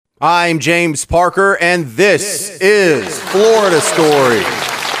I'm James Parker, and this is Florida Story.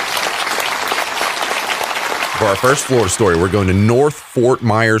 For our first Florida story, we're going to North Fort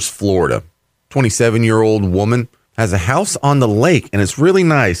Myers, Florida. 27-year-old woman has a house on the lake, and it's really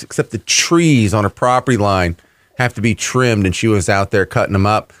nice, except the trees on her property line have to be trimmed, and she was out there cutting them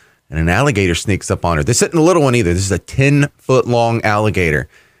up, and an alligator sneaks up on her. This isn't a little one either. This is a 10-foot-long alligator,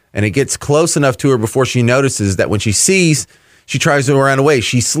 and it gets close enough to her before she notices that when she sees, she tries to run away.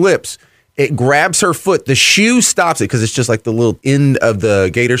 She slips. It grabs her foot. The shoe stops it because it's just like the little end of the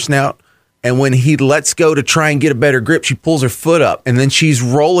gator snout. And when he lets go to try and get a better grip, she pulls her foot up. And then she's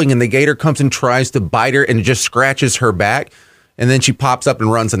rolling, and the gator comes and tries to bite her and just scratches her back. And then she pops up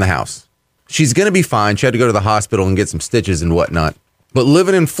and runs in the house. She's going to be fine. She had to go to the hospital and get some stitches and whatnot. But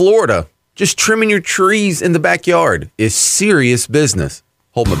living in Florida, just trimming your trees in the backyard is serious business.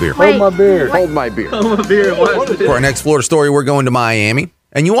 Hold my beer. Hold my beer. Hold my beer. Hold my beer. For our next Florida story, we're going to Miami.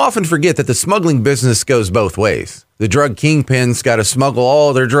 And you often forget that the smuggling business goes both ways. The drug kingpins got to smuggle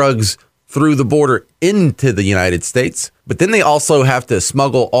all their drugs through the border into the United States. But then they also have to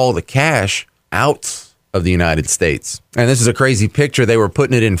smuggle all the cash out of the United States. And this is a crazy picture. They were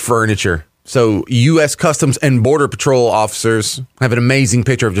putting it in furniture. So U.S. Customs and Border Patrol officers have an amazing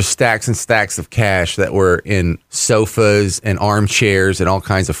picture of just stacks and stacks of cash that were in sofas and armchairs and all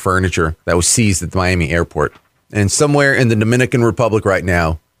kinds of furniture that was seized at the Miami airport. And somewhere in the Dominican Republic right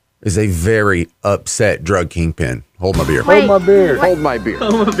now is a very upset drug kingpin. Hold my beer. Hold my beer. Hold my beer.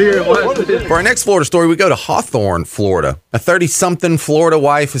 Hold my beer. For our next Florida story, we go to Hawthorne, Florida. A 30-something Florida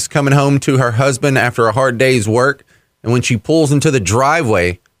wife is coming home to her husband after a hard day's work. And when she pulls into the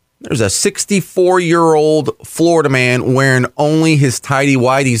driveway, there's a 64-year-old Florida man wearing only his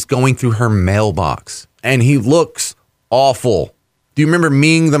tighty-whities going through her mailbox. And he looks awful. Do you remember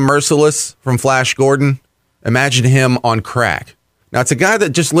Ming the Merciless from Flash Gordon? Imagine him on crack. Now, it's a guy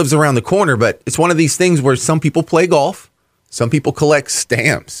that just lives around the corner, but it's one of these things where some people play golf. Some people collect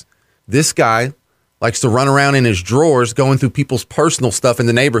stamps. This guy likes to run around in his drawers going through people's personal stuff in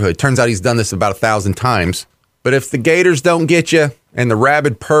the neighborhood. Turns out he's done this about 1,000 times. But if the gators don't get you and the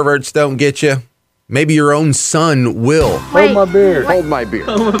rabid perverts don't get you, maybe your own son will. Hold my beer. Hold my beer.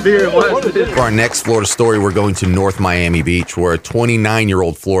 Hold my beer. For our next Florida story, we're going to North Miami Beach, where a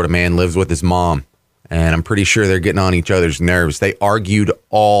 29-year-old Florida man lives with his mom. And I'm pretty sure they're getting on each other's nerves. They argued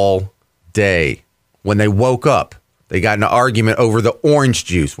all day. When they woke up, they got in an argument over the orange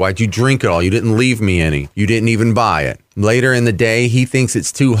juice. Why'd you drink it all? You didn't leave me any. You didn't even buy it. Later in the day, he thinks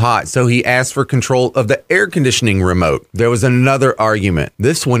it's too hot, so he asks for control of the air conditioning remote. There was another argument.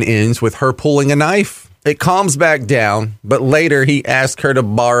 This one ends with her pulling a knife. It calms back down, but later he asks her to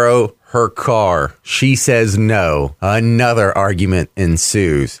borrow her car. She says no. Another argument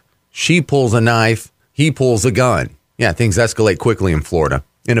ensues. She pulls a knife. He pulls a gun. Yeah, things escalate quickly in Florida.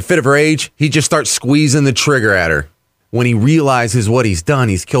 In a fit of rage, he just starts squeezing the trigger at her. When he realizes what he's done,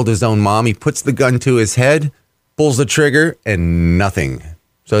 he's killed his own mom. He puts the gun to his head, pulls the trigger, and nothing.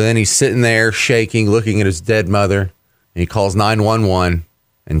 So then he's sitting there shaking, looking at his dead mother. And he calls 911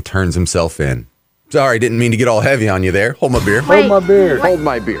 and turns himself in. Sorry, didn't mean to get all heavy on you there. Hold my beer. Hold my beer. Hold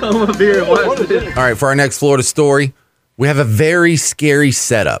my beer. Hold my beer. All right, for our next Florida story, we have a very scary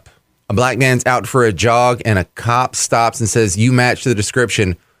setup. A black man's out for a jog, and a cop stops and says, "You match the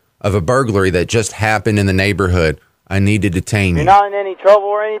description of a burglary that just happened in the neighborhood. I need to detain you." You're not in any trouble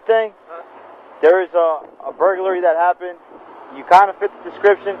or anything? There is a burglary that happened. You kind of fit the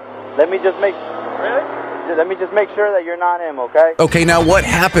description. Let me just make sure that you're not him, okay? Okay, now what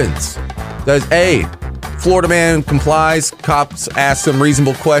happens? Does A, Florida man complies, cops ask some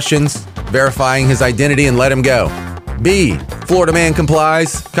reasonable questions, verifying his identity and let him go. B, Florida man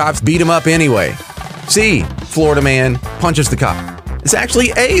complies, cops beat him up anyway. C, Florida man punches the cop. It's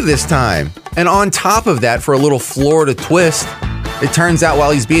actually A this time. And on top of that, for a little Florida twist, it turns out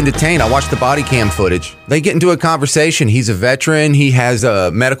while he's being detained, I watched the body cam footage. They get into a conversation. He's a veteran. He has a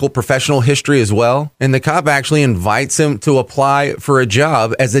medical professional history as well. And the cop actually invites him to apply for a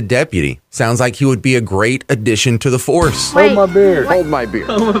job as a deputy. Sounds like he would be a great addition to the force. Hold my beer. Hold my beer.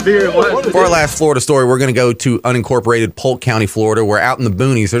 Hold my beer. For our last Florida story, we're going to go to unincorporated Polk County, Florida, where out in the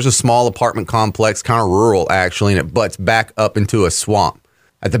boonies, there's a small apartment complex, kind of rural actually, and it butts back up into a swamp.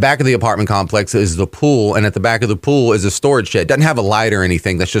 At the back of the apartment complex is the pool, and at the back of the pool is a storage shed. Doesn't have a light or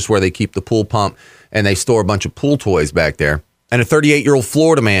anything. That's just where they keep the pool pump, and they store a bunch of pool toys back there. And a 38-year-old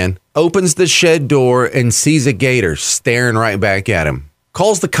Florida man opens the shed door and sees a gator staring right back at him.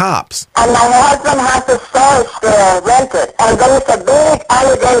 Calls the cops. And my husband has a storage there rented, and there's a big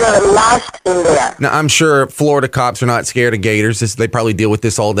alligator lost in there. Now, I'm sure Florida cops are not scared of gators. They probably deal with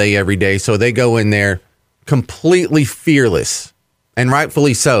this all day, every day. So they go in there completely fearless. And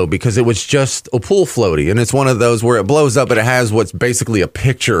rightfully so, because it was just a pool floaty. And it's one of those where it blows up, but it has what's basically a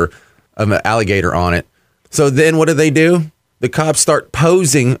picture of an alligator on it. So then what do? The cops start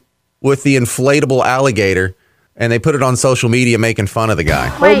posing with the inflatable alligator, and they put it on social media making fun of the guy.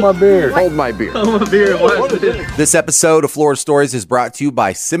 Hold my beer. Hold my beer. Hold my beer. What is this? This episode of Florida Stories is brought to you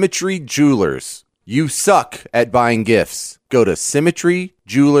by Symmetry Jewelers. You suck at buying gifts. Go to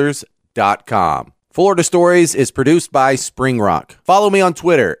symmetryjewelers.com. Florida Stories is produced by Spring Rock. Follow me on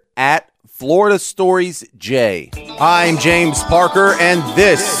Twitter at Florida Stories J. I'm James Parker, and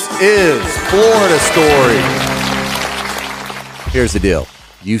this is Florida Stories. Here's the deal.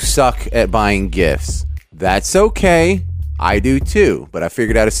 You suck at buying gifts. That's okay. I do too. But I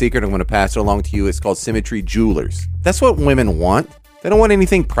figured out a secret. I'm going to pass it along to you. It's called Symmetry Jewelers. That's what women want. They don't want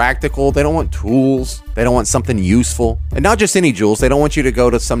anything practical. They don't want tools. They don't want something useful. And not just any jewels. They don't want you to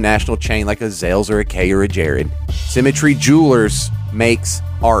go to some national chain like a Zales or a Kay or a Jared. Symmetry Jewelers makes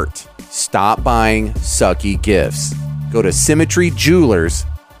art. Stop buying sucky gifts. Go to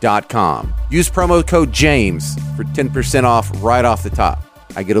symmetryjewelers.com. Use promo code JAMES for 10% off right off the top.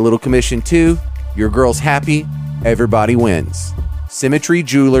 I get a little commission too. Your girl's happy. Everybody wins.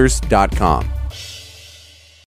 symmetryjewelers.com.